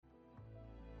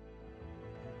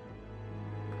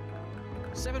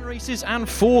7 races and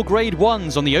 4 Grade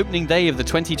 1s on the opening day of the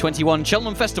 2021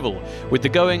 Cheltenham Festival, with the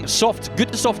going soft,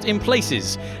 good to soft in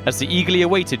places as the eagerly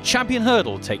awaited champion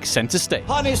hurdle takes centre stage.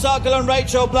 Honeysuckle and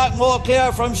Rachel Blackmore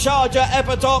clear from Sharjah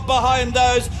Epitaph behind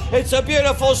those. It's a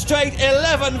beautiful straight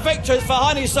 11 victories for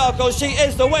Honeysuckle. She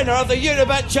is the winner of the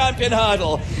Unibet champion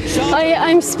hurdle.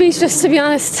 I'm speechless, to be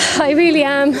honest. I really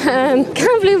am.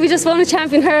 Can't believe we just won a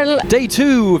champion hurdle. Day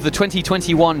 2 of the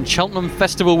 2021 Cheltenham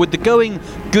Festival with the going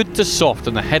good to soft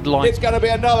and the headline. It's going to be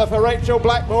another for Rachel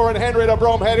Blackmore and Henry de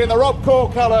Bromhead in the Rob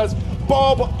Core colours.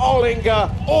 Bob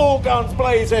Ollinger, all guns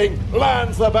blazing,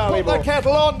 lands the Ballymore. Put the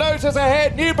kettle on, noses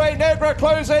ahead, New Bay Negra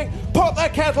closing. Put the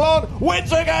kettle on,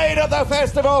 wins again at the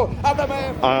festival. And the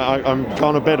mayor. I'm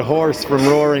gone a bit hoarse from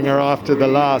roaring her after the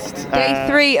last. Day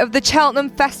 3 of the Cheltenham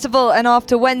Festival, and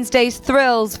after Wednesday's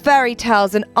thrills, fairy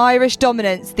tales and Irish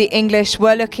dominance, the English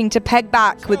were looking to peg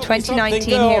back with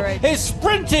 2019 heroes. Is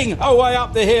sprinting away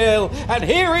up the hill, and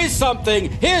here is something.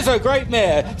 Here's a great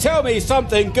mare. Tell me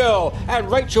something, girl.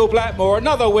 And Rachel Blackmore,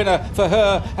 another winner for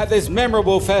her at this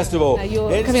memorable festival. Now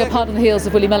you're coming up hard on the heels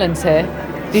of Willie Mullins here.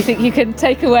 Do you think you can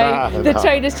take away the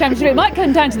Trainers' Championship? It might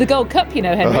come down to the Gold Cup, you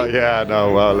know, Henry.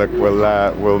 Well, look,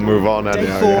 we'll move on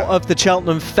anyhow. Day 4 of the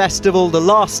Cheltenham Festival, the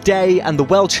last day, and the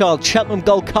well-child Cheltenham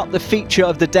Gold Cup, the feature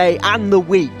of the day and the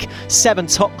week. 7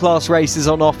 top-class races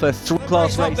on offer, 3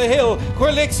 class races. Up the hill,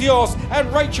 Quilixios and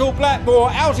Rachel Blackmore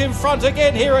out in front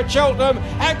again here at Cheltenham,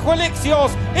 and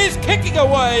Quilixios is kicking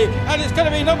away, and it's going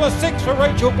to be number 6 for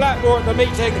Rachel Blackmore at the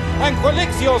meeting, and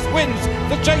Quilixios wins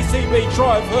the JCB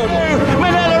Triumph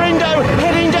Hurdle. Indo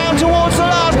heading down towards the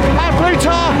last, and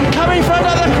Plutar coming for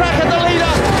another crack at the leader,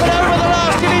 but over the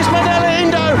last it is Manella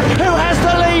Indo who has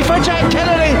the lead for Jack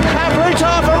Kennedy, and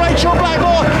Plutar for Rachel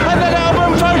Blackmore, and then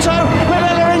album photo,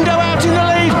 Manella Indo out in the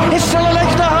lead, it's still a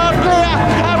length and a half clear,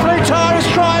 and Plutar is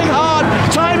trying hard,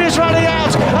 time is running out,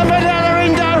 and Manella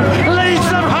Indo leads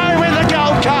them home with the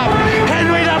Gold Cup.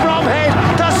 Henry de Bromhead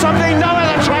does something no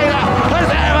other trainer has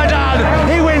ever done,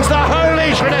 he wins the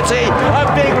holy trinity of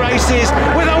big races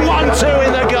with a 1-2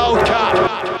 in the Gold Cup.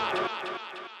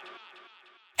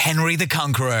 Henry the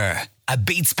Conqueror, a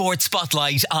Beat Sport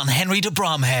spotlight on Henry de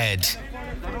Bromhead.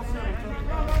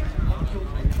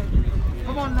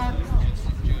 Come on, lad.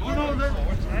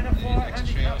 Next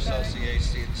trio,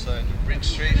 CAC inside Bridge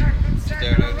Street,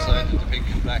 down outside of the pink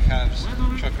and black halves.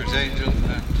 Trucker's Angel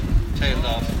and tailed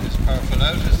off is powerful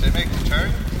out as they make the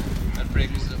turn and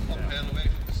brings them uphill away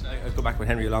from the side. I go back with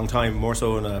Henry a long time, more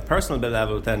so on a personal bit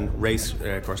level than race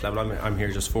course level. I'm here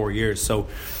just 4 years, so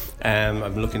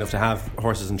I'm lucky enough to have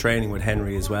horses in training with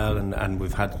Henry as well, and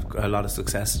we've had a lot of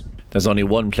success. There's only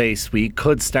one place we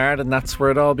could start, and that's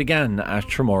where it all began, at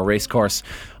Tramore Racecourse.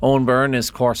 Owen Byrne is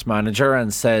course manager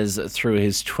and says through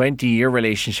his 20-year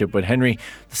relationship with Henry,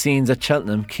 the scenes at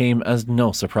Cheltenham came as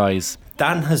no surprise.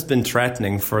 Dan has been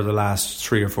threatening for the last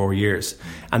 3 or 4 years,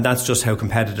 and that's just how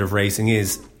competitive racing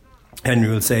is. Henry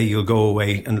will say you'll go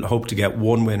away and hope to get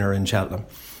one winner in Cheltenham.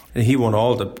 And he won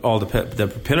all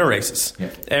the pillar races,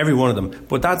 every one of them.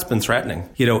 But that's been threatening.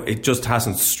 You know, it just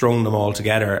hasn't strung them all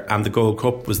together. And the Gold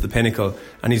Cup was the pinnacle,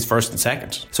 and he's first and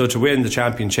second. So to win the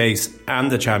champion chase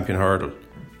and the champion hurdle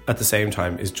at the same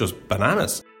time is just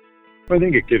bananas. I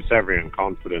think it gives everyone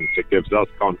confidence. It gives us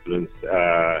confidence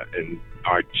in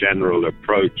our general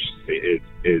approach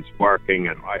is working,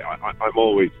 and I'm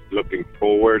always looking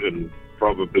forward, and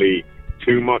probably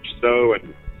too much so, and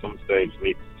at some stage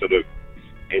need to sort of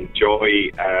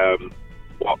enjoy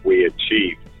what we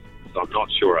achieved. So I'm not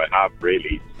sure I have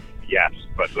really yet,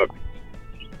 but look,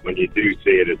 when you do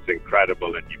see it, it's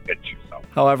incredible and you pinch yourself.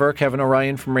 However, Kevin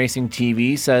O'Ryan from Racing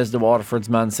TV says the Waterford's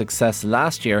man's success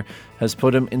last year has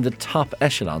put him in the top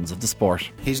echelons of the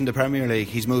sport. He's in the Premier League.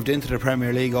 He's moved into the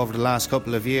Premier League over the last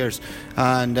couple of years,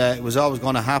 and it was always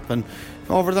going to happen.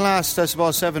 Over the last, I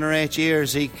suppose, 7 or 8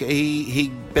 years,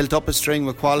 he built up a string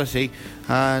with quality,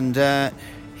 and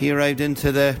he arrived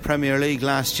into the Premier League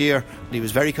last year. He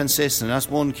was very consistent. That's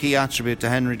one key attribute to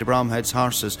Henry de Bromhead's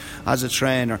horses as a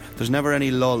trainer. There's never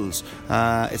any lulls.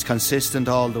 It's consistent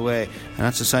all the way, and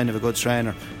that's a sign of a good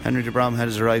trainer. Henry de Bromhead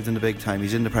has arrived in the big time.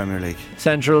 He's in the Premier League.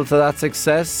 Central to that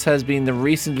success has been the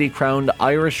recently crowned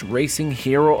Irish Racing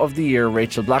Hero of the Year,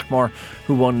 Rachel Blackmore,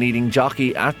 who won leading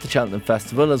jockey at the Cheltenham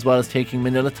Festival, as well as taking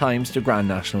Manila Times to Grand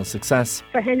National success.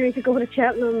 For Henry to go to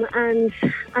Cheltenham and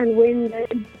win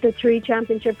the 3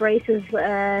 championship races,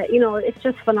 it's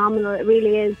just phenomenal. It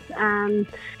really is. And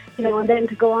then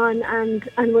to go on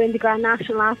and win the Grand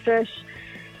National after it.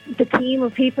 The team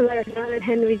of people that are down at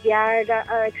Henry's Yard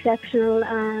are exceptional,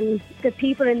 and the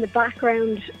people in the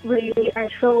background really are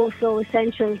so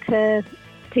essential to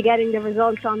getting the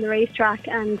results on the racetrack.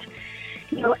 And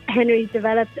Henry's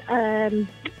developed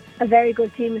a very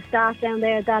good team of staff down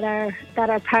there that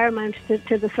are paramount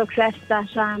to the success that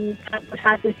we've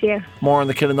had this year. More on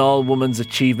the Killenaule woman's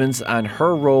achievements and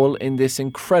her role in this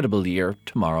incredible year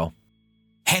tomorrow.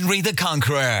 Henry the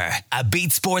Conqueror, a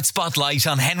Beat Sport Spotlight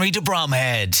on Henry de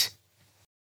Bromhead.